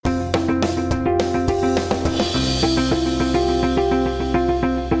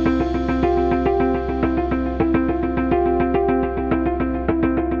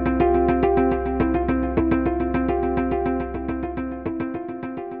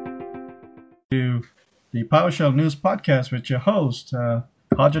the PowerShell News Podcast with your host,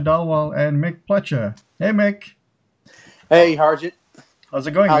 Haja Dalwal and Mick Pletcher. Hey, Mick. Hey, Harjit. How's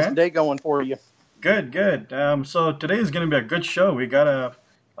it going, How's man? the day going for you? Good, good. So today is going to be a good show. We got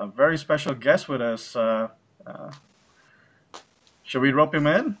a very special guest with us. Should we rope him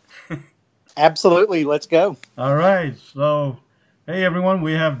in? Absolutely. Let's go. All right. So, hey, everyone.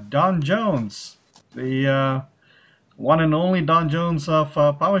 We have Don Jones, the one and only Don Jones of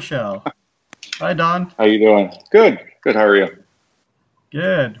PowerShell. Hi, Don. How you doing? Good. Good. How are you?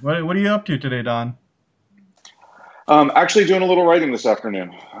 Good. What are you up to today, Don? Actually doing a little writing this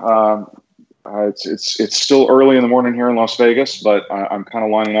afternoon. It's still early in the morning here in Las Vegas, but I'm kind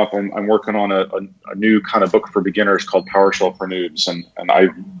of lining up. I'm working on a new kind of book for beginners called PowerShell for Noobs, and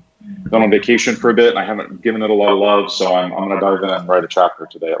I've gone on vacation for a bit, and I haven't given it a lot of love, so I'm going to dive in and write a chapter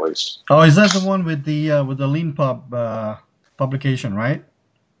today at least. Oh, is that the one with the LeanPub publication, right?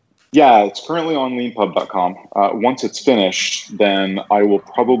 Yeah, it's currently on leanpub.com. Once it's finished, then I will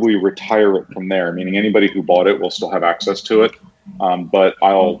probably retire it from there, meaning anybody who bought it will still have access to it. But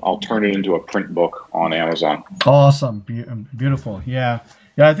I'll turn it into a print book on Amazon. Awesome, beautiful. Yeah.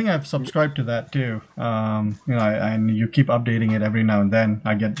 I think I've subscribed to that too. And you keep updating it every now and then.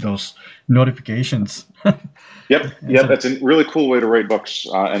 I get those notifications. Yep. That's a really cool way to write books,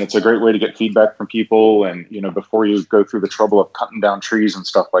 and it's a great way to get feedback from people. And before you go through the trouble of cutting down trees and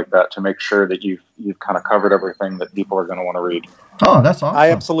stuff like that, to make sure that you've kind of covered everything that people are going to want to read. Oh, that's awesome.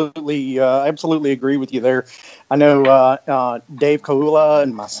 I absolutely agree with you there. I know Dave Kahula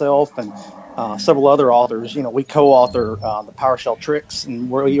and myself and several other authors. We co-author the PowerShell Tricks, and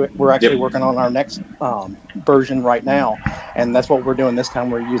we're actually working on our next version right now, and that's what we're doing this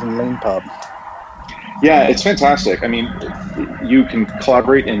time. We're using LeanPub. Yeah, it's fantastic. I mean, you can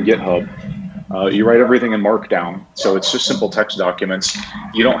collaborate in GitHub. You write everything in Markdown, so it's just simple text documents.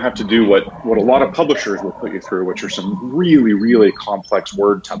 You don't have to do what a lot of publishers will put you through, which are some really, really complex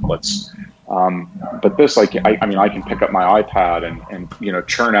Word templates. But this, I can pick up my iPad and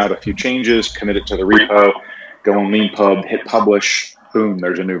churn out a few changes, commit it to the repo, go on LeanPub, hit publish, boom,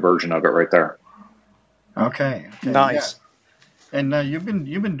 there's a new version of it right there. Okay. Nice. Yeah. And you've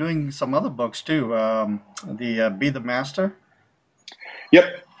been doing some other books too. The Be the Master.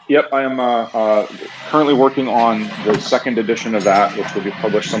 Yep. I am currently working on the second edition of that, which will be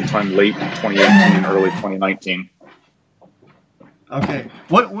published sometime late 2018, early 2019. Okay.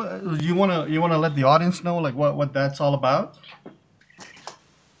 What you wanna let the audience know, like what that's all about?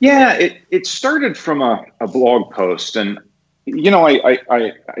 Yeah, it started from a blog post, and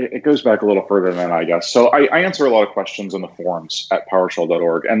it goes back a little further than that, I guess. So I answer a lot of questions in the forums at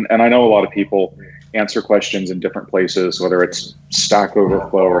PowerShell.org, and I know a lot of people answer questions in different places, whether it's Stack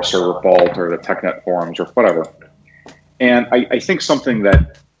Overflow or Server Fault or the TechNet forums or whatever. And I think something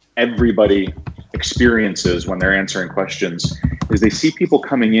that everybody experiences when they're answering questions is they see people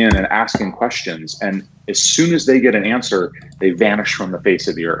coming in and asking questions, and as soon as they get an answer, they vanish from the face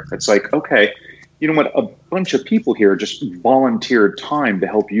of the earth. It's like, okay, you know what, a bunch of people here just volunteered time to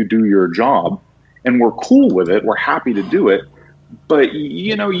help you do your job, and we're cool with it, we're happy to do it, but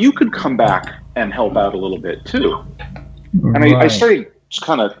you could come back and help out a little bit too. And I started just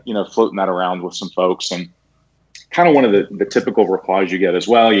kind of floating that around with some folks, and kind of one of the typical replies you get as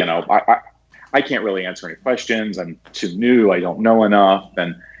well, I can't really answer any questions, I'm too new, I don't know enough,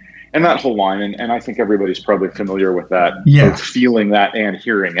 and that whole line, and I think everybody's probably familiar with that, both feeling that and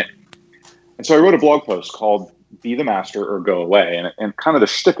hearing it. And so I wrote a blog post called Be the Master or Go Away, and kind of the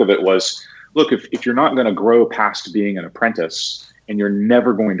shtick of it was, look, if you're not going to grow past being an apprentice and you're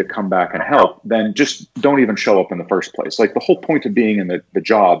never going to come back and help, then just don't even show up in the first place. Like, the whole point of being in the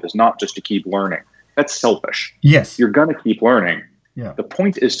job is not just to keep learning. That's selfish. Yes. You're going to keep learning. Yeah. The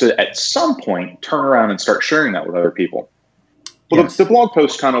point is to, at some point, turn around and start sharing that with other people. Well, the blog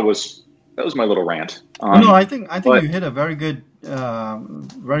post kind of was my little rant. I think you hit a very good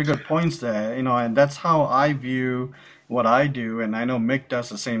points there. And that's how I view what I do, and I know Mick does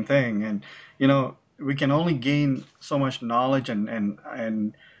the same thing. And we can only gain so much knowledge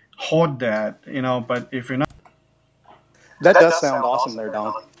and hoard that. But if you're not, that does sound awesome there,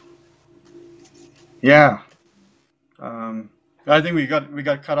 Don. Yeah. I think we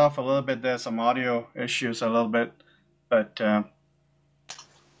got cut off a little bit. There's some audio issues a little bit, but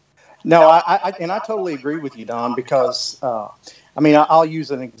no, I totally agree with you, Don, because I'll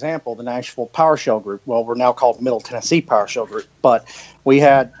use an example: the Nashville PowerShell group. Well, we're now called Middle Tennessee PowerShell group, but we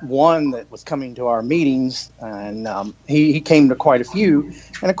had one that was coming to our meetings, and he came to quite a few,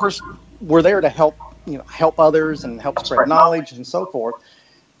 and of course we're there to help others and help spread knowledge and so forth,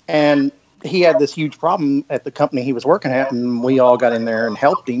 and he had this huge problem at the company he was working at, and we all got in there and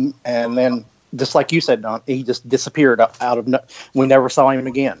helped him. And then just like you said, Don, he just disappeared out of. We never saw him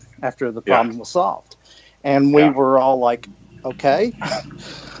again after the problem was solved, and we were all like, "Okay."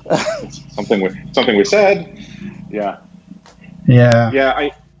 something we said. Yeah.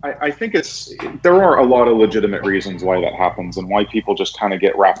 I think there are a lot of legitimate reasons why that happens and why people just kind of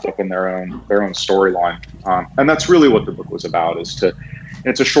get wrapped up in their own storyline, and that's really what the book was about.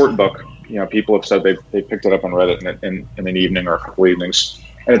 It's a short book. People have said they picked it up and read it in an evening or a couple evenings,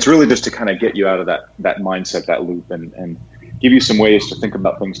 and it's really just to kind of get you out of that mindset, that loop, and give you some ways to think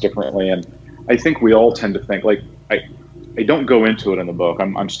about things differently. And I think we all tend to think like I don't go into it in the book.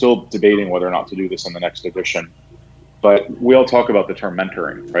 I'm still debating whether or not to do this in the next edition. But we all talk about the term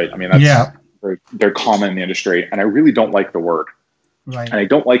mentoring, right? I mean, that's very common in the industry, and I really don't like the word. Right. And I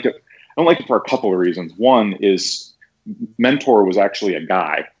don't like it. I don't like it for a couple of reasons. One is mentor was actually a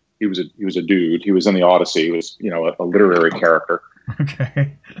guy. He was a dude. He was in the Odyssey. He was a literary character.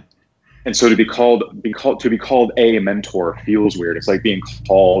 Okay. And so to be called a mentor feels weird. It's like being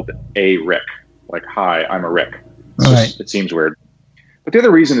called a Rick. Like, hi, I'm a Rick. It seems weird. But the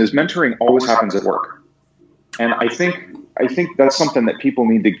other reason is mentoring always happens at work. And I think that's something that people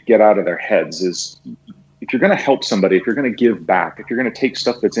need to get out of their heads is if you're going to help somebody, if you're going to give back, if you're going to take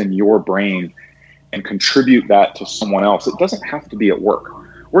stuff that's in your brain and contribute that to someone else, it doesn't have to be at work.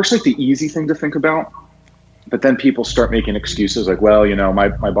 Work's like the easy thing to think about, but then people start making excuses like, well,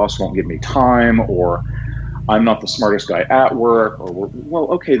 my boss won't give me time, or I'm not the smartest guy at work, or well,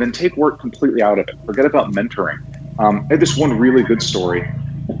 okay, then take work completely out of it. Forget about mentoring. I had this one really good story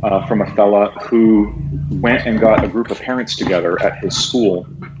from a fella who went and got a group of parents together at his school,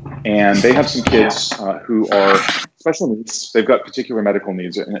 and they have some kids who are special needs. They've got particular medical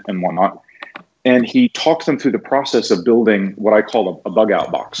needs and whatnot. And he talked them through the process of building what I call a bug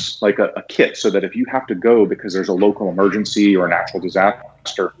out box, like a kit, so that if you have to go because there's a local emergency or a natural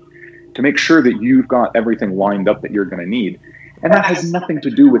disaster, to make sure that you've got everything lined up that you're going to need. And that has nothing to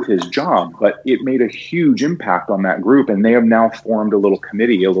do with his job, but it made a huge impact on that group. And they have now formed a little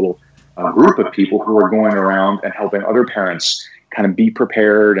committee, a little group of people who are going around and helping other parents kind of be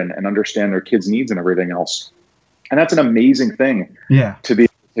prepared and understand their kids' needs and everything else. And that's an amazing thing to be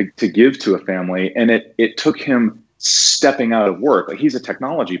to give to a family. And it took him stepping out of work. Like, he's a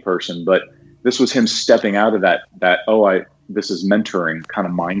technology person, but this was him stepping out of that this is mentoring kind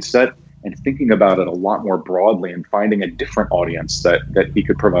of mindset and thinking about it a lot more broadly and finding a different audience that he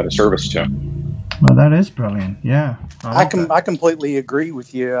could provide a service to. Well, that is brilliant. Yeah. I completely agree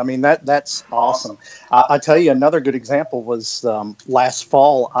with you. I mean, that's awesome. I tell you, another good example was last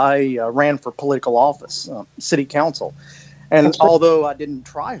fall, I ran for political office, city council. And although I didn't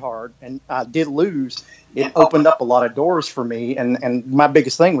try hard and I did lose, it opened up a lot of doors for me. And my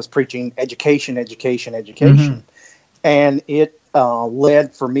biggest thing was preaching education. Mm-hmm. And it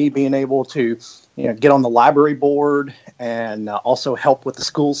led for me being able to get on the library board and also help with the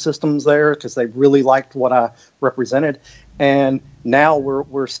school systems there because they really liked what I represented. And now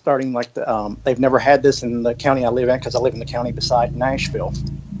we're starting they've never had this in the county I live in because I live in the county beside Nashville.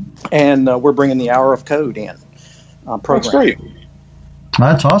 And we're bringing the Hour of Code in. Program. That's great.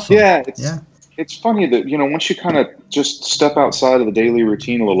 That's awesome. Yeah, it's funny that once you kind of just step outside of the daily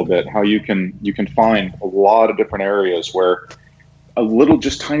routine a little bit, how you can find a lot of different areas where a little,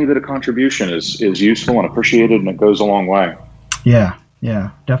 just tiny bit of contribution is useful and appreciated, and it goes a long way. Yeah,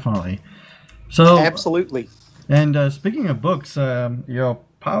 definitely. So absolutely. And speaking of books, your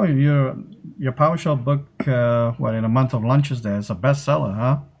PowerShell book, in a month of lunches, there is a bestseller,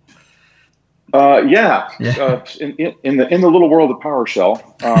 huh? In the little world of PowerShell,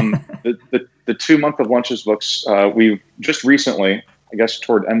 the 2 month of lunches books, we've just recently, I guess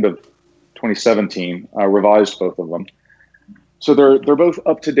toward end of 2017, revised both of them. So they're both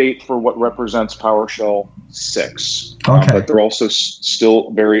up to date for what represents PowerShell 6, but they're also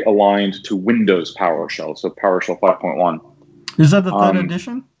still very aligned to Windows PowerShell, so PowerShell 5.1. Is that the third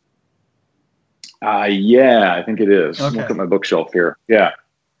edition? Yeah, I think it is. Okay. Look at my bookshelf here. Yeah,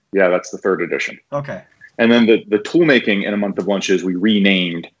 that's the third edition. Okay. And then the tool making in a month of lunches, we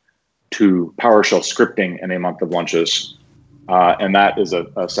renamed to PowerShell scripting in a month of lunches. And that is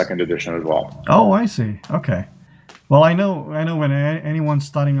a second edition as well. Oh, I see. Okay. Well, I know when anyone's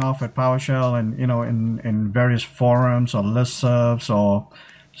starting off at PowerShell and, in various forums or listservs or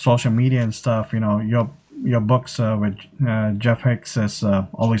social media and stuff, your books with Jeff Hicks is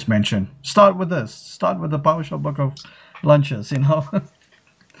always mentioned. Start with this. Start with the PowerShell book of lunches,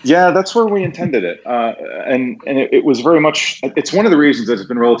 Yeah, that's where we intended it. And it was very much, it's one of the reasons that it's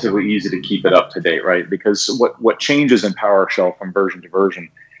been relatively easy to keep it up to date, right? Because what changes in PowerShell from version to version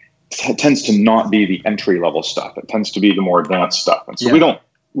tends to not be the entry level stuff. It tends to be the more advanced stuff. And so we don't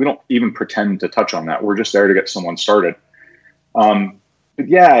even pretend to touch on that. We're just there to get someone started. But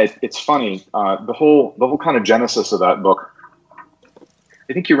yeah, it's funny. The whole kind of genesis of that book.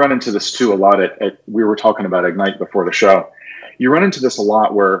 I think you run into this too a lot we were talking about Ignite before the show. You run into this a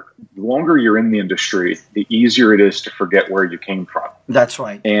lot where the longer you're in the industry, the easier it is to forget where you came from. That's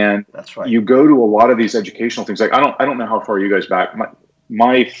right. And that's right. You go to a lot of these educational things. Like I don't know how far you guys back.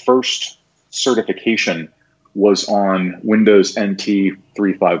 My first certification was on Windows NT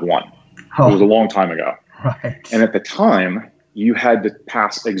 351. Oh. It was a long time ago. Right. And at the time, you had to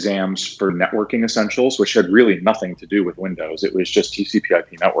pass exams for networking essentials, which had really nothing to do with Windows. It was just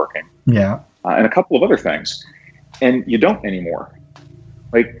TCP/IP networking. Yeah. And a couple of other things. And you don't anymore.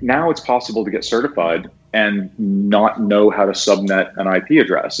 Like now it's possible to get certified and not know how to subnet an IP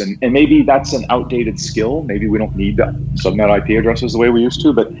address. And maybe that's an outdated skill. Maybe we don't need to subnet IP addresses the way we used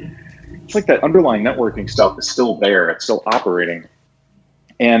to, but it's like that underlying networking stuff is still there. It's still operating.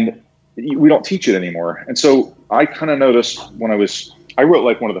 And we don't teach it anymore. And so I kind of noticed when I wrote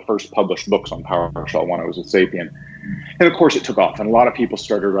like one of the first published books on PowerShell when I was at Sapien. And of course it took off and a lot of people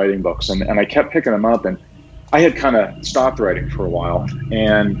started writing books and I kept picking them up, and I had kind of stopped writing for a while,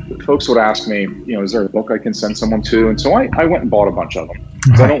 and folks would ask me, is there a book I can send someone to? And so I went and bought a bunch of them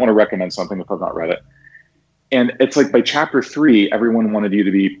because I don't want to recommend something if I've not read it. And it's like by chapter 3, everyone wanted you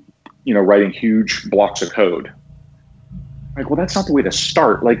to be, writing huge blocks of code. Like, well, that's not the way to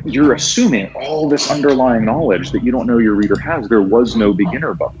start. Like, you're assuming all this underlying knowledge that you don't know your reader has. There was no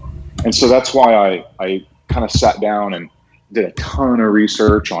beginner book. And so that's why I kind of sat down and did a ton of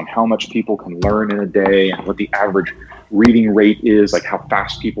research on how much people can learn in a day and what the average reading rate is, like how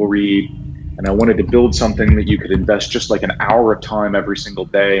fast people read. And I wanted to build something that you could invest just like an hour of time every single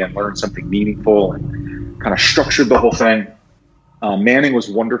day and learn something meaningful, and kind of structured the whole thing. Manning was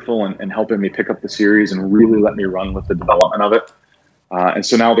wonderful in helping me pick up the series and really let me run with the development of it. And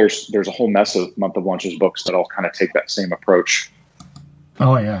so now there's a whole mess of Month of Lunches books that all kind of take that same approach.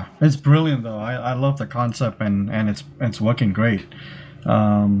 Oh yeah, it's brilliant though. I love the concept and it's working great.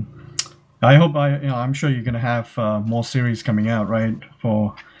 I hope I'm sure you're gonna have more series coming out, right?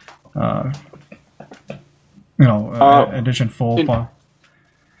 For edition 4.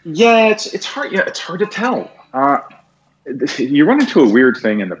 Yeah, it's hard. Yeah, it's hard to tell. You run into a weird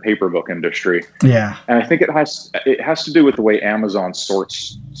thing in the paper book industry. Yeah, and I think it has to do with the way Amazon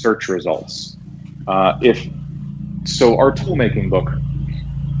sorts search results. So our tool making book.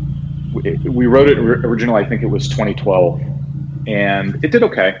 We wrote it originally, I think it was 2012, and it did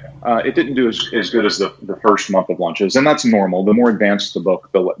okay. It didn't do as good as the first Month of Lunches, and that's normal. The more advanced the book,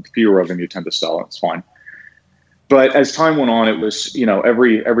 the fewer of them you tend to sell. It's fine. But as time went on, it was,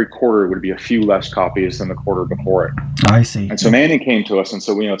 every quarter would be a few less copies than the quarter before it. I see. And so Manning came to us and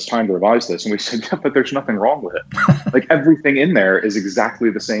said, it's time to revise this. And we said, yeah, but there's nothing wrong with it. Like everything in there is exactly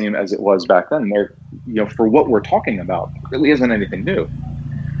the same as it was back then. There, for what we're talking about, there really isn't anything new.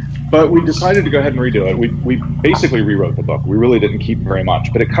 But we decided to go ahead and redo it. We basically rewrote the book. We really didn't keep very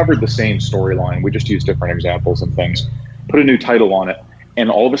much, but it covered the same storyline. We just used different examples and things, put a new title on it. And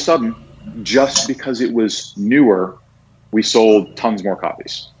all of a sudden, just because it was newer, we sold tons more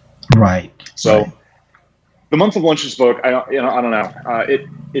copies. Right. So the Month of Lunches book, I don't know.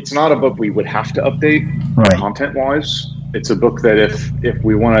 It's not a book we would have to update content-wise. It's a book that if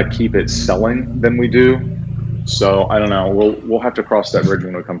we want to keep it selling, then we do. So I don't know. We'll have to cross that bridge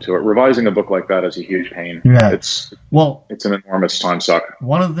when we come to it. Revising a book like that is a huge pain. Yeah. It's an enormous time suck.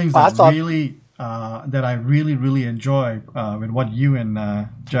 One of the things that I really enjoy with what you and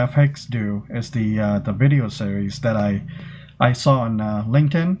Jeff Hicks do is the video series that I saw on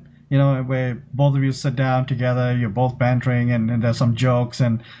LinkedIn. Where both of you sit down together, you're both bantering, and there's some jokes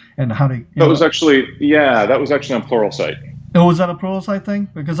and how to. That was actually on Pluralsight. Oh, was that a Pluralsight thing?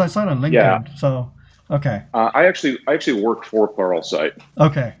 Because I saw it on LinkedIn. Yeah. So. Okay. I actually worked for Pluralsight.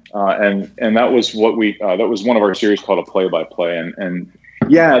 Okay. And that was that was one of our series called a play-by-play, and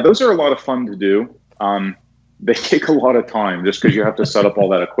yeah, those are a lot of fun to do. They take a lot of time just because you have to set up all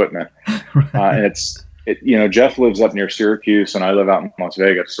that equipment. And Jeff lives up near Syracuse and I live out in Las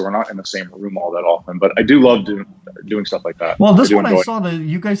Vegas, so we're not in the same room all that often. But I do love doing stuff like that. Well, this one I saw that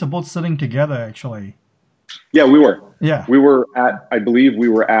you guys are both sitting together actually. Yeah, we were. Yeah. I believe we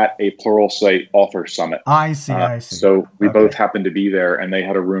were at a Pluralsight author summit. I see. So we both happened to be there, and they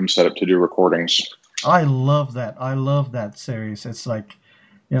had a room set up to do recordings. I love that. I love that series. It's like,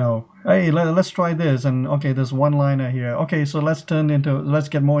 hey, let's try this, and okay, there's one liner here. Okay, so let's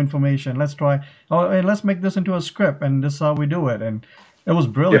get more information. Let's try. Oh, hey, let's make this into a script, and this is how we do it. And it was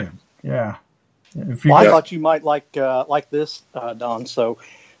brilliant. Yeah. I thought you might like this, Don. So.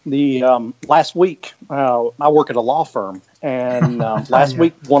 The last week, I work at a law firm, and last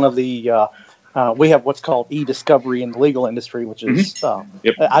week, one of the we have what's called e-discovery in the legal industry, which is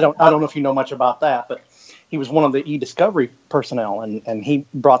I don't know if you know much about that, but he was one of the e-discovery personnel, and he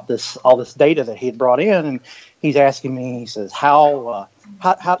brought all this data that he had brought in, and he's asking me. He says, how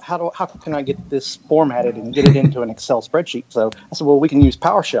can I get this formatted and get it into an Excel spreadsheet? So I said, well, we can use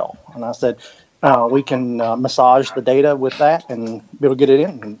PowerShell, and I said, we can massage the data with that and be able to get it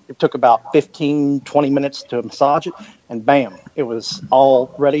in. And it took about 15, 20 minutes to massage it, and bam, it was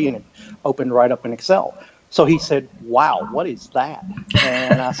all ready, and it opened right up in Excel. So he said, wow, what is that?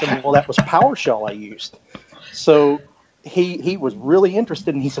 And I said, well, that was PowerShell I used. So he was really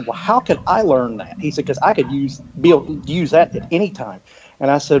interested, and he said, well, how could I learn that? He said, because I could be able to use that at any time. And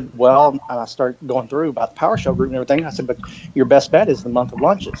I said, well, and I started going through about the PowerShell group and everything. I said, but your best bet is the month of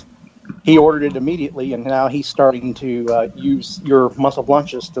lunches. He ordered it immediately, and now he's starting to use your month of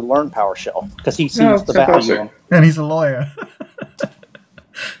lunches to learn PowerShell because he sees the value. And he's a lawyer.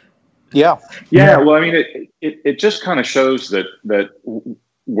 Yeah. Well, I mean, it just kind of shows that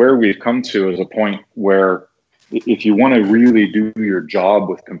where we've come to is a point where if you want to really do your job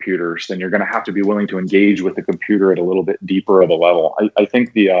with computers, then you're going to have to be willing to engage with the computer at a little bit deeper of a level. I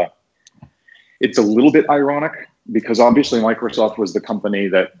think it's a little bit ironic because obviously Microsoft was the company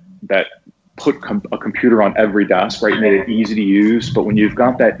that put a computer on every desk, right? Made it easy to use. But when you've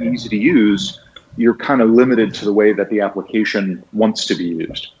got that easy to use, you're kind of limited to the way that the application wants to be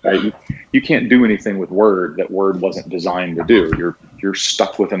used, right? You can't do anything with Word that Word wasn't designed to do. You're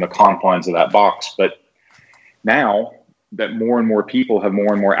stuck within the confines of that box. But now that more and more people have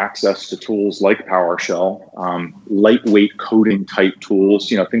more and more access to tools like PowerShell, lightweight coding type tools,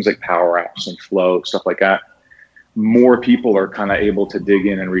 things like Power Apps and Flow, stuff like that, more people are kind of able to dig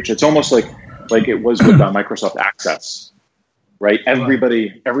in and reach. It's almost like it was with Microsoft Access, right?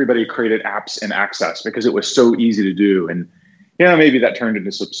 Everybody created apps in Access because it was so easy to do. And maybe that turned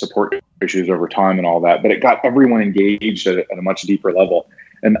into some support issues over time and all that, but it got everyone engaged at a much deeper level.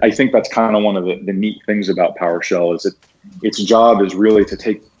 And I think that's kind of one of the neat things about PowerShell is that its job is really to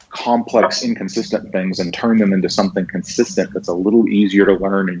take complex, inconsistent things and turn them into something consistent that's a little easier to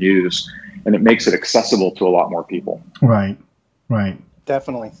learn and use. And it makes it accessible to a lot more people. Right.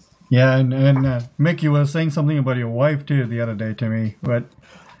 Definitely. Yeah, and Mick, you were saying something about your wife too the other day to me, but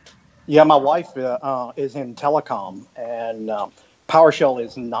yeah, my wife is in telecom, and PowerShell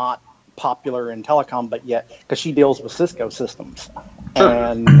is not popular in telecom, but yet because she deals with Cisco systems,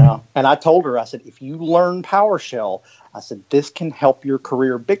 and I told her, I said, if you learn PowerShell, I said this can help your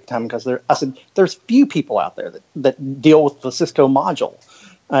career big time because there's few people out there that deal with the Cisco module.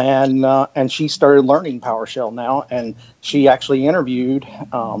 And she started learning PowerShell now, and she actually interviewed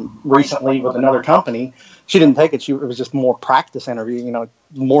recently with another company. She didn't take it; it was just more practice interview. The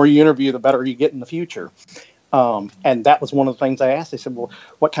more you interview, the better you get in the future. And that was one of the things I asked. They said, "Well,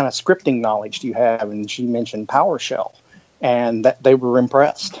 what kind of scripting knowledge do you have?" And she mentioned PowerShell, and that they were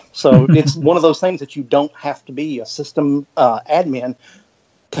impressed. So it's one of those things that you don't have to be a system admin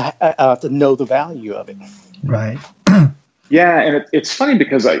to know the value of it. Right. Yeah, and it's funny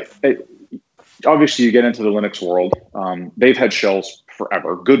because obviously you get into the Linux world. They've had shells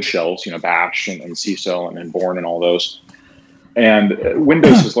forever, good shells, Bash and CISO and Bourne and all those. And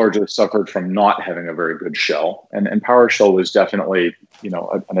Windows has largely suffered from not having a very good shell. And PowerShell was definitely,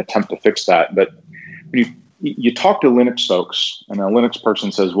 an attempt to fix that. But when you talk to Linux folks, and a Linux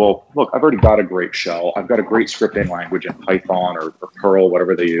person says, well, look, I've already got a great shell. I've got a great scripting language in Python or Perl,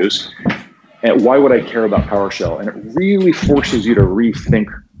 whatever they use. And why would I care about PowerShell? And it really forces you to rethink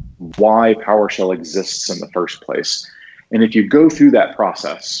why PowerShell exists in the first place. And if you go through that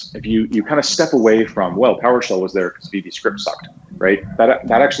process, if you kind of step away from, well, PowerShell was there because VBScript sucked, right? That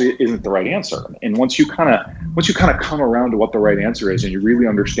actually isn't the right answer. And once you kind of come around to what the right answer is, and you really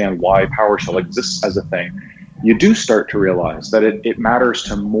understand why PowerShell exists as a thing, you do start to realize that it matters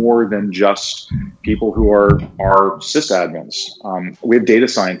to more than just people who are sysadmins. We have data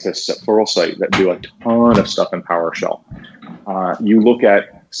scientists at Pluralsight that do a ton of stuff in PowerShell. You look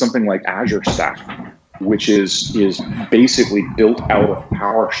at something like Azure Stack, which is basically built out of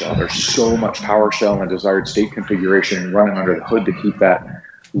PowerShell. There's so much PowerShell and desired state configuration running under the hood to keep that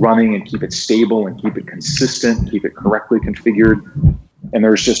running and keep it stable and keep it consistent, keep it correctly configured. And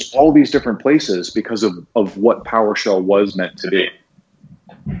there's just all these different places because of what PowerShell was meant to be.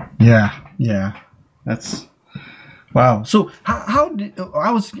 Yeah. That's wow. So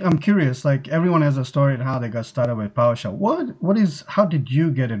I'm curious, like everyone has a story on how they got started with PowerShell. How did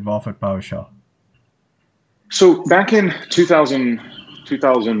you get involved with PowerShell? So back in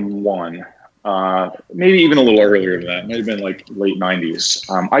 2001, maybe even a little earlier than that. It might have been like late 90s.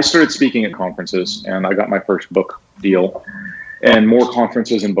 I started speaking at conferences, and I got my first book deal, and more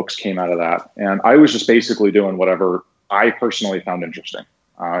conferences and books came out of that. And I was just basically doing whatever I personally found interesting.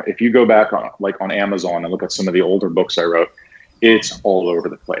 If you go back on Amazon and look at some of the older books I wrote, it's all over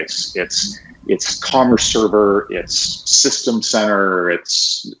the place. It's Commerce Server, it's System Center,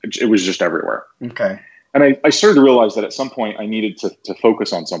 it was just everywhere. Okay. And I started to realize that at some point I needed to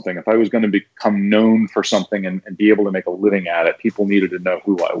focus on something. If I was going to become known for something and be able to make a living at it, people needed to know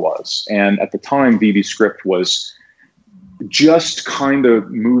who I was. And at the time, VBScript was just kind of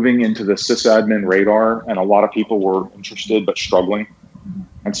moving into the sysadmin radar, and a lot of people were interested but struggling.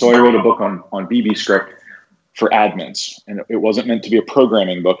 And so I wrote a book on VBScript for admins. And it wasn't meant to be a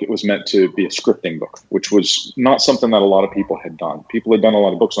programming book. It was meant to be a scripting book, which was not something that a lot of people had done. People had done a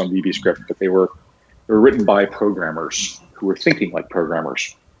lot of books on VBScript, but they were written by programmers who were thinking like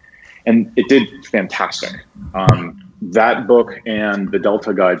programmers. And it did fantastic. That book and the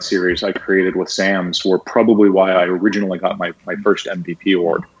Delta Guide series I created with SAMS were probably why I originally got my first MVP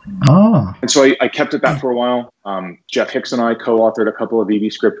award. Oh. And so I kept at that for a while. Jeff Hicks and I co-authored a couple of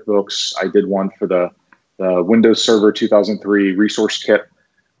VBScript books. I did one for the Windows Server 2003 resource kit.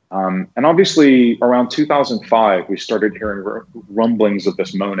 And obviously around 2005, we started hearing rumblings of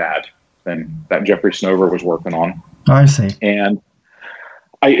this Monad thing that Jeffrey Snover was working on. I see. And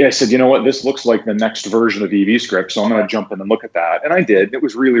I said, you know what, this looks like the next version of VBScript, so I'm going to jump in and look at that. And I did. It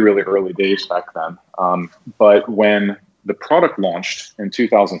was really, really early days back then. But when the product launched in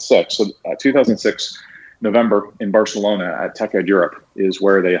 2006, so 2006 November in Barcelona at TechEd Europe is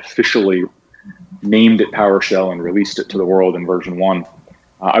where they officially named it PowerShell and released it to the world in version 1.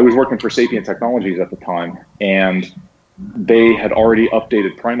 I was working for Sapient Technologies at the time, and they had already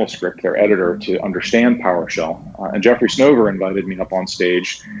updated PrimalScript, their editor, to understand PowerShell. And Jeffrey Snover invited me up on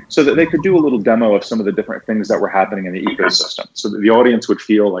stage so that they could do a little demo of some of the different things that were happening in the ecosystem, so that the audience would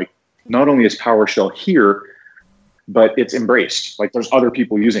feel like not only is PowerShell here, but it's embraced, like there's other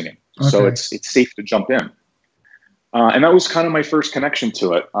people using it. Okay. So it's safe to jump in. And that was kind of my first connection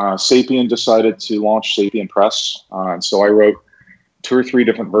to it. Sapient decided to launch Sapient Press. And so I wrote 2 or 3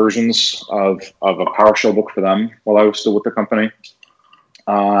 different versions of a PowerShell book for them while I was still with the company.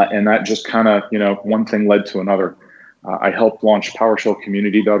 And that just kind of, one thing led to another. I helped launch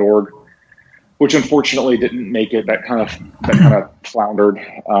PowerShellCommunity.org, which unfortunately didn't make it. That kind of floundered.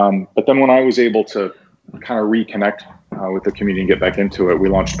 But then when I was able to kind of reconnect with the community and get back into it, we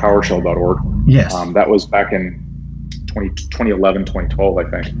launched PowerShell.org. Yes. That was back in 2011, 2012, I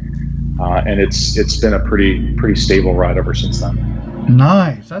think. And it's been a pretty stable ride ever since then.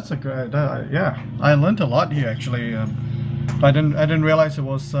 Nice. That's a good. Yeah, I learned a lot here actually. I didn't realize it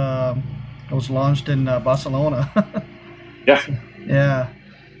was launched in Barcelona. Yeah. Yeah.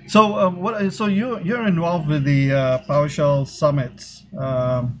 So So you're involved with the PowerShell summits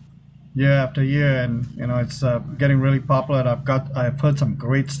year after year, and it's getting really popular. I've heard some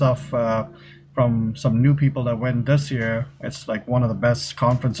great stuff from some new people that went this year. It's like one of the best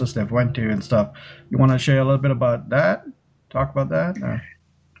conferences they've went to and stuff. You want to share a little bit about that? Talk about that? Or?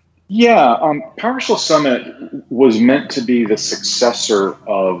 Yeah, PowerShell Summit was meant to be the successor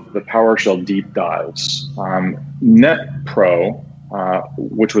of the PowerShell Deep Dives. NetPro,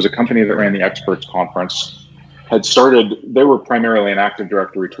 which was a company that ran the Experts Conference, they were primarily an Active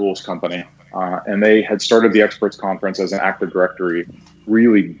Directory tools company, and they had started the Experts Conference as an Active Directory,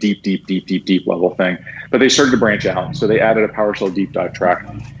 really deep level thing. But they started to branch out, so they added a PowerShell Deep Dive track.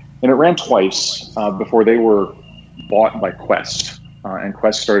 And it ran twice before they were bought by Quest, and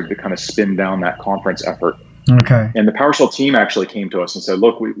Quest started to kind of spin down that conference effort. Okay. And the PowerShell team actually came to us and said,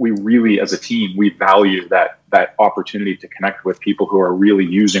 look, we really, as a team, we value that opportunity to connect with people who are really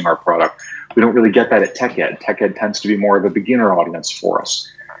using our product. We don't really get that at TechEd. TechEd tends to be more of a beginner audience for us.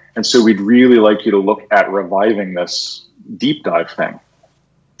 And so we'd really like you to look at reviving this deep dive thing.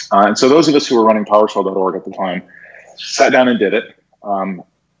 And so those of us who were running PowerShell.org at the time sat down and did it.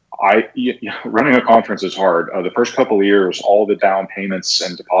 Running a conference is hard. The first couple of years, all the down payments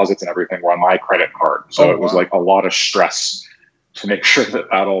and deposits and everything were on my credit card. So it was like a lot of stress to make sure that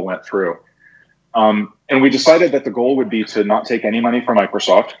all went through. And we decided that the goal would be to not take any money from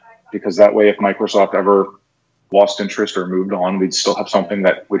Microsoft, because that way, if Microsoft ever lost interest or moved on, we'd still have something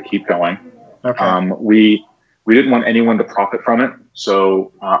that would keep going. Okay. We didn't want anyone to profit from it.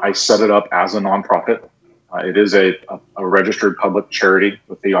 So I set it up as a nonprofit. It is a registered public charity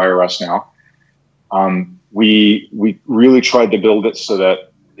with the IRS now. We really tried to build it so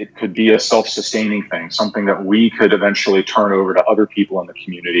that it could be a self-sustaining thing, something that we could eventually turn over to other people in the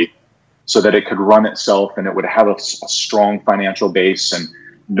community so that it could run itself and it would have a strong financial base and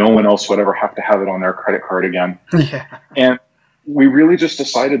no one else would ever have to have it on their credit card again. Yeah. And we really just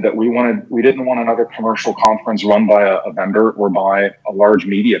decided that we didn't want another commercial conference run by a vendor or by a large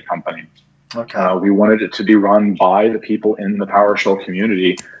media company. Okay. We wanted it to be run by the people in the PowerShell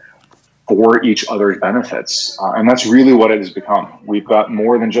community for each other's benefits. And that's really what it has become. We've got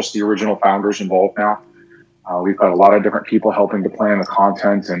more than just the original founders involved now. We've got a lot of different people helping to plan the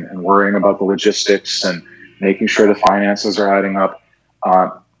content and worrying about the logistics and making sure the finances are adding up.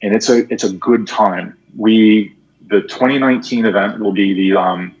 And it's a good time. The 2019 event will be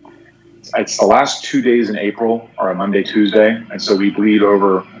it's the last 2 days in April, or a Monday, Tuesday. And so we bleed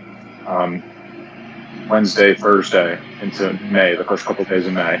over Wednesday, Thursday into May, the first couple of days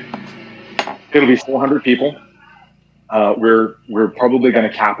of May. It'll be 400 people. We're probably going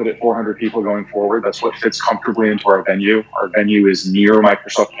to cap it at 400 people going forward. That's what fits comfortably into our venue. Our venue is near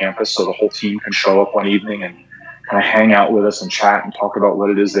Microsoft campus, so the whole team can show up one evening and kind of hang out with us and chat and talk about what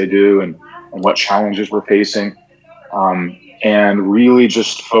it is they do and what challenges we're facing. And really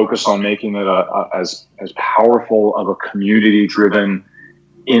just focus on making it as powerful of a community-driven,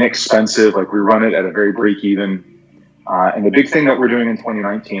 inexpensive, like we run it at a very break-even. And the big thing that we're doing in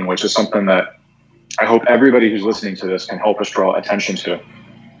 2019, which is something that I hope everybody who's listening to this can help us draw attention to,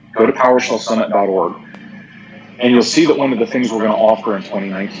 go to PowerShellSummit.org, and you'll see that one of the things we're going to offer in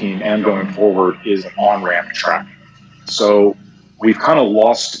 2019 and going forward is an on-ramp track. So we've kind of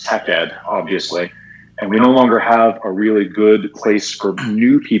lost tech ed, obviously, and we no longer have a really good place for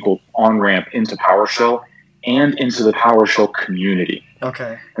new people on-ramp into PowerShell and into the PowerShell community.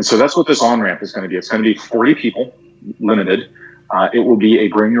 Okay. And so that's what this on-ramp is going to be. It's going to be 40 people, limited. It will be a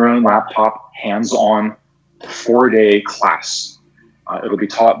bring your own laptop, hands-on, 4-day class. It'll be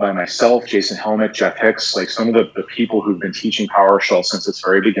taught by myself, Jason Helmick, Jeff Hicks, like some of the people who've been teaching PowerShell since its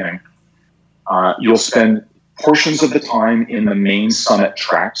very beginning. You'll spend portions of the time in the main Summit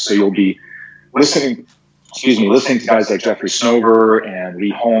track. So you'll be listening to guys like Jeffrey Snover and Lee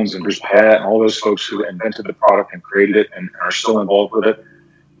Holmes and Bruce Payette and all those folks who invented the product and created it and are still involved with it.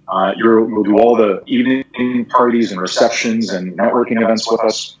 We'll do all the evening parties and receptions and networking events with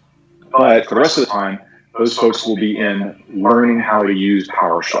us. But for the rest of the time, those folks will be in learning how to use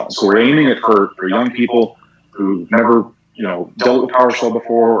PowerShell. So we're aiming it for young people who've never dealt with PowerShell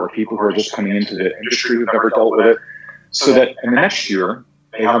before, or people who are just coming into the industry who've never dealt with it, so that in the next year,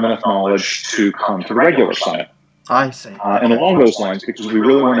 they have enough knowledge to come to the regular Summit. I see. And along those lines, because we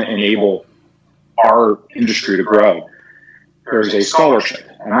really want to enable our industry to grow, there's a scholarship.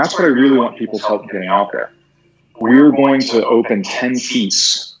 And that's what I really want people's help getting out there. We're going to open 10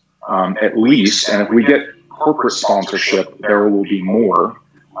 seats at least, and if we get corporate sponsorship, there will be more.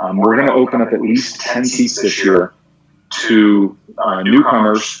 We're going to open up at least 10 seats this year to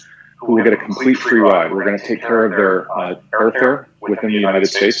newcomers who will get a complete free ride. We're going to take care of their airfare within the United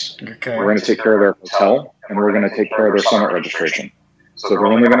States. Okay. We're going to take care of their hotel, and we're going to take care of their Summit registration. So they're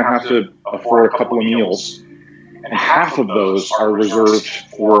only going to have to afford a couple of meals, and half of those are reserved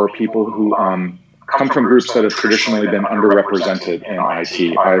for people who come from groups that have traditionally been underrepresented in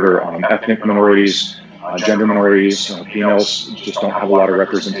IT, either ethnic minorities, gender minorities, females just don't have a lot of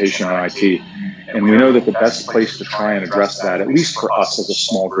representation in IT. And we know that the best place to try and address that, at least for us as a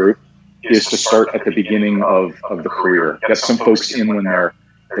small group, is to start at the beginning of the career. Get some folks in when they're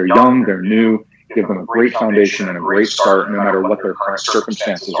young, they're new, give them a great foundation and a great start, no matter what their current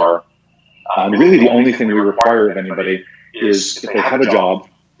circumstances are. And really the only thing we require of anybody is, if they have a job,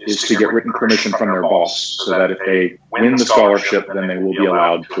 is to get written permission from their boss, so that if they win the scholarship, then they will be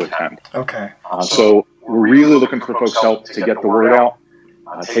allowed to attend. Okay. So we're really looking for folks' help to get the word out.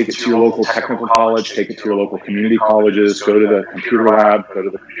 Take it to your local technical college, take it to your local community colleges, go to the computer lab, go to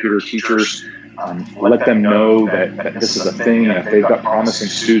the computer teachers, let them know that this is a thing, and if they've got promising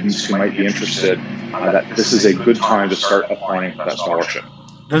students who might be interested, that this is a good time to start applying for that scholarship.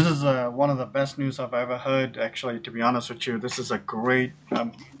 This is one of the best news I've ever heard, actually, to be honest with you. This is a great,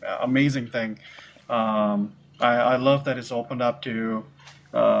 amazing thing. I love that it's opened up to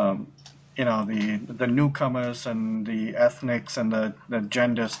the newcomers and the ethnics and the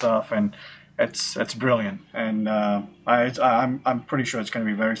gender stuff, and it's brilliant. And I'm pretty sure it's going to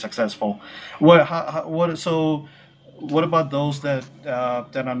be very successful. What about those that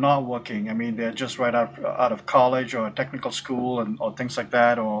are not working? I mean, they're just right out of college or technical school or things like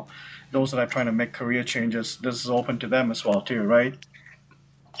that, or those that are trying to make career changes. This is open to them as well, too, right?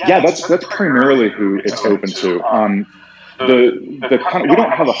 Yeah, that's primarily who it's open to. We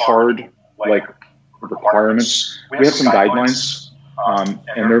don't have a hard requirements. We have some guidelines, and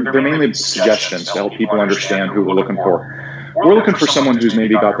they're mainly suggestions to help people understand who we're looking for. We're looking for someone who's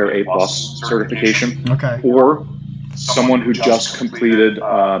maybe got their A+ certification, okay, or someone who just completed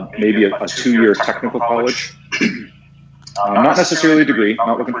maybe a 2-year technical college. Not necessarily a degree,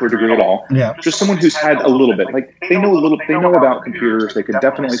 not looking for a degree at all. Yeah. Just someone who's had a little bit, like they know about computers. They could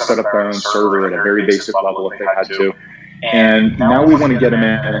definitely set up their own server at a very basic level if they had to. And now we want to get them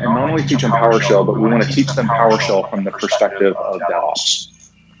in and not only teach them PowerShell, but we want to teach them PowerShell from the perspective of DevOps.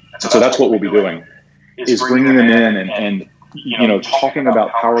 And so that's what we'll be doing, is bringing them in and talking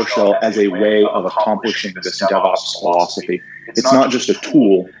about PowerShell as a way of accomplishing this DevOps philosophy. It's not just a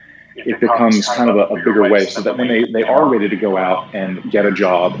tool. It becomes kind of a bigger way, so that when they are ready to go out and get a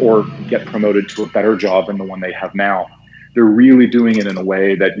job or get promoted to a better job than the one they have now, they're really doing it in a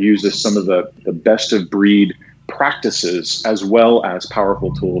way that uses some of the best of breed practices as well as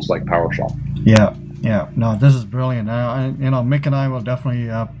powerful tools like PowerShell. Yeah. No, this is brilliant. Mick and I will definitely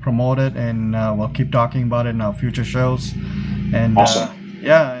promote it, and we'll keep talking about it in our future shows. And awesome.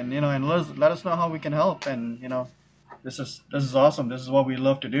 And let us know how we can help. And this is awesome. This is what we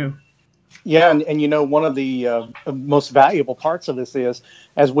love to do. Yeah, and one of the most valuable parts of this is,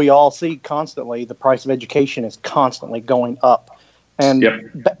 as we all see constantly, the price of education is constantly going up.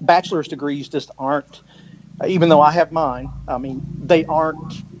 And bachelor's degrees just aren't, even though I have mine, they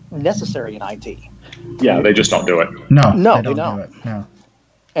aren't necessary in IT. Yeah, they just don't do it. No, they don't. Do it. No.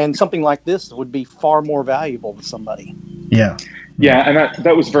 And something like this would be far more valuable to somebody. Yeah. Yeah, and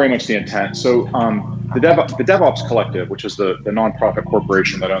that was very much the intent. So the DevOps Collective, which is the nonprofit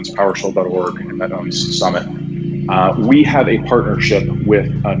corporation that owns PowerShell.org and that owns Summit, we have a partnership with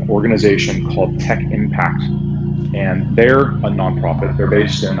an organization called Tech Impact. And they're a nonprofit. They're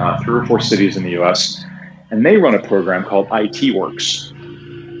based in 3 or 4 cities in the U.S., and they run a program called IT Works.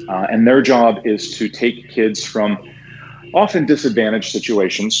 And their job is to take kids from often disadvantaged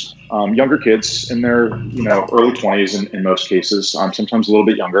situations, younger kids in their early 20s in most cases, sometimes a little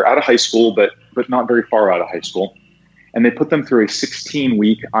bit younger, out of high school, but not very far out of high school. And they put them through a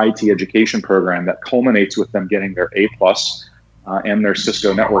 16-week IT education program that culminates with them getting their A+ and their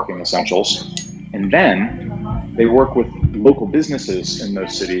Cisco networking essentials. And then they work with local businesses in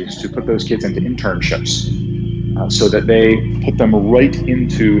those cities to put those kids into internships. So that they put them right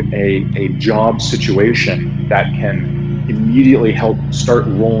into a job situation that can immediately help start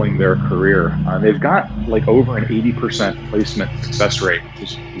rolling their career. They've got over an 80% placement success rate,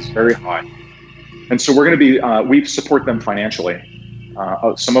 which is very high. And so we're going to be, we support them financially.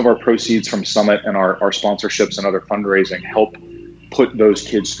 Some of our proceeds from Summit and our sponsorships and other fundraising help put those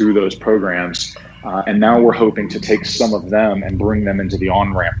kids through those programs. And now we're hoping to take some of them and bring them into the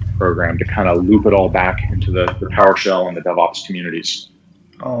on-ramp program to kind of loop it all back into the PowerShell and the DevOps communities.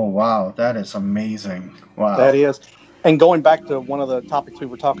 Oh, wow. That is amazing. Wow. That is. And going back to one of the topics we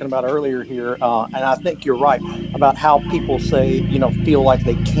were talking about earlier here, and I think you're right about how people say, feel like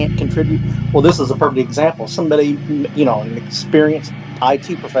they can't contribute. Well, this is a perfect example. Somebody, an experienced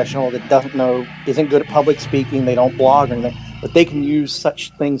IT professional that isn't good at public speaking, they don't blog or anything, but they can use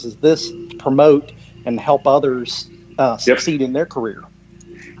such things as this to promote and help others succeed in their career.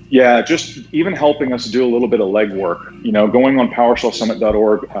 Yeah, just even helping us do a little bit of legwork, going on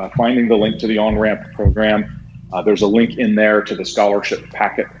PowerShellSummit.org, finding the link to the on-ramp program. There's a link in there to the scholarship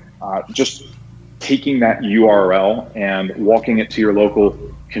packet. Just taking that URL and walking it to your local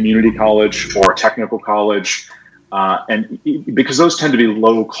community college or technical college, and because those tend to be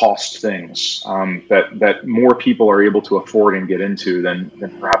low-cost things that more people are able to afford and get into than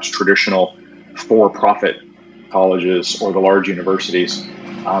perhaps traditional for-profit colleges or the large universities.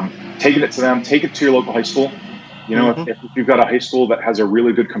 Taking it to them, take it to your local high school. If you've got a high school that has a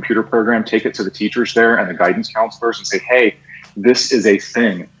really good computer program, take it to the teachers there and the guidance counselors and say, hey, this is a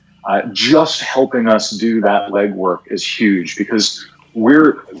thing. Just helping us do that legwork is huge, because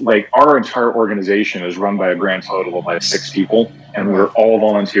our entire organization is run by a grand total of 6 people, and we're all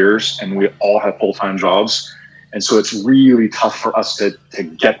volunteers and we all have full-time jobs. And so it's really tough for us to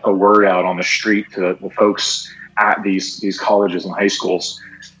get the word out on the street to the folks at these colleges and high schools.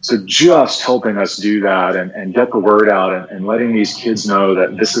 So just helping us do that and get the word out and letting these kids know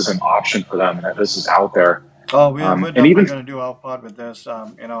that this is an option for them and that this is out there. Oh, we're definitely going to do our part with this.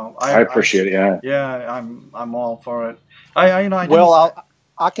 I appreciate it. Yeah. Yeah, I'm all for it.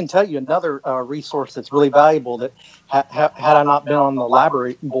 I can tell you another resource that's really valuable that had I not been on the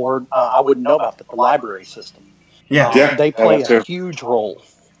library board, I wouldn't know about, but the library system. Yeah, they play a huge role.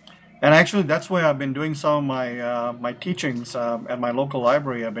 And actually, that's where I've been doing some of my teachings at my local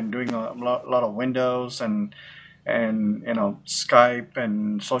library. I've been doing a lot of Windows and Skype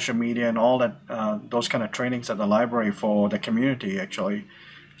and social media and all that, those kind of trainings at the library for the community, actually.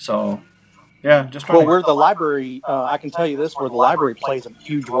 So, yeah, just where the library, I can tell you this, where the library plays a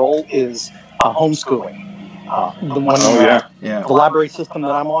huge role is homeschooling. The one, the library system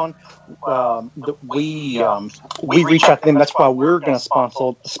that I'm on, we reach out to them. That's why we're going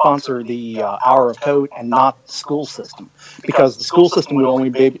to sponsor the Hour of Code and not the school system, because the school system would only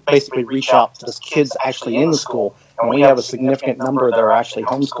basically reach out to the kids actually in the school, and we have a significant number that are actually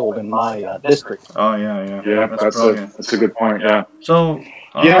homeschooled in my district. Oh yeah. That's a good point. Yeah. So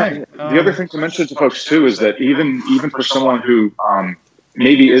the other thing to mention to folks too is that even for someone who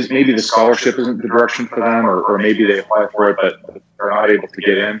maybe the scholarship isn't the direction for them, or maybe they apply for it but they're not able to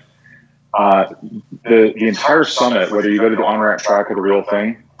get in. The entire summit, whether you go to the on-ramp track or the real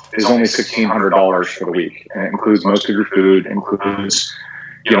thing, is only $1,600 for the week, and it includes most of your food, includes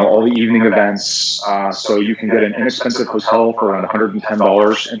all the evening events. So you can get an inexpensive hotel for around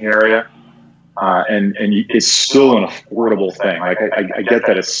 $110 in the area, and it's still an affordable thing. Like I get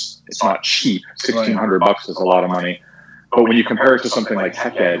that it's not cheap. $1,600 is a lot of money. But when you compare it to something like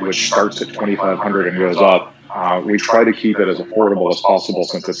Tech Ed, which starts at $2,500 and goes up, we try to keep it as affordable as possible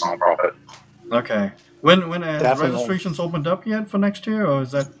since it's nonprofit. Okay. When has registrations opened up yet for next year, or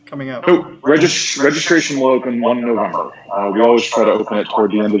is that coming out? So registration will open 1 November. We always try to open it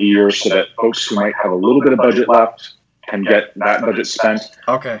toward the end of the year so that folks who might have a little bit of budget left can get that budget spent.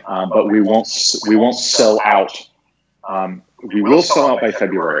 Okay. But we won't sell out. We will sell out by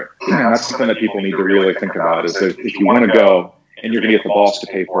February, and that's something that people need to really think about, is that if you want to go and you're going to get the boss to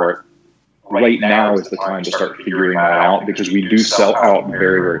pay for it, right now is the time to start figuring that out, because we do sell out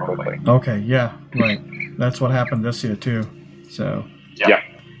very, very quickly. Okay, yeah, right. That's what happened this year too. So yeah,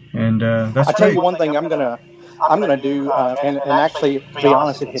 and that's. I tell you one thing I'm gonna do, and actually, to be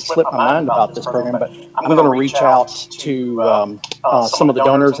honest, it had slipped my mind about this program, but I'm going to reach out to some of the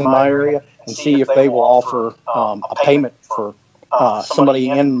donors in my area and see if they will offer a payment for somebody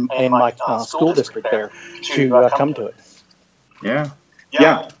in my school district there to come to it. Yeah,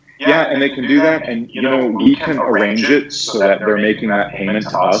 and they can do that, and we can arrange it so that they're making that payment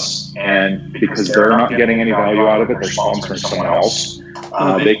to us, and because they're not getting any value out of it, they're sponsoring someone else.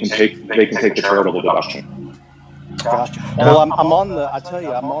 They can take the charitable deduction. Gotcha. Well, I'm on the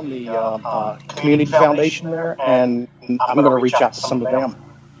community foundation there, and I'm going to reach out to some of them.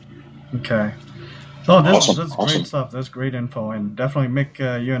 Okay. Oh, that's Awesome. great stuff. That's great info, and definitely, Mick,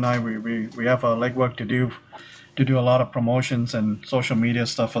 you and I, we have a legwork to do a lot of promotions and social media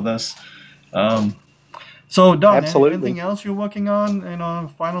stuff for this. So, Don, Absolutely. anything else you're working on?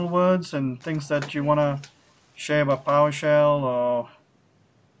 Final words and things that you want to share about PowerShell, or?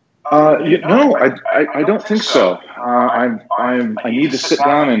 No, I don't think so. I need to sit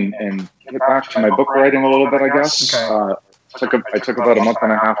down and get back to my book writing a little bit, I guess. Okay. I took about a month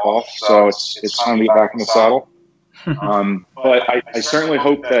and a half off, so it's time to get back in the saddle. But I certainly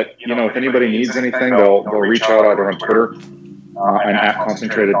hope that, if anybody needs anything, they'll reach out either on Twitter and at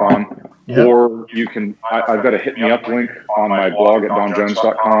Concentrated Don, or you can. I've got a hit me up link on my blog at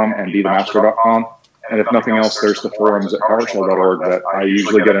donjones.com and bethemaster.com. And if nothing else, there's the forums at PowerShell.org that I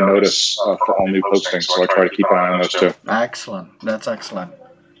usually get a notice for all new postings, so I try to keep an eye on those too. Excellent. That's excellent.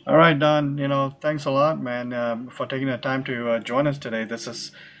 All right, Don, thanks a lot, man, for taking the time to join us today. This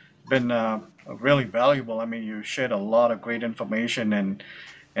has been really valuable. I mean, you shared a lot of great information, and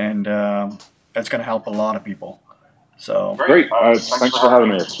it's going to help a lot of people. So great. Thanks for having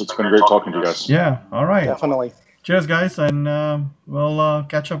me. It's been great talking to you guys. Yeah, all right. Definitely. Cheers, guys, and we'll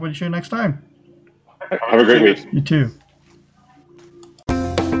catch up with you next time. Have a great week. You too.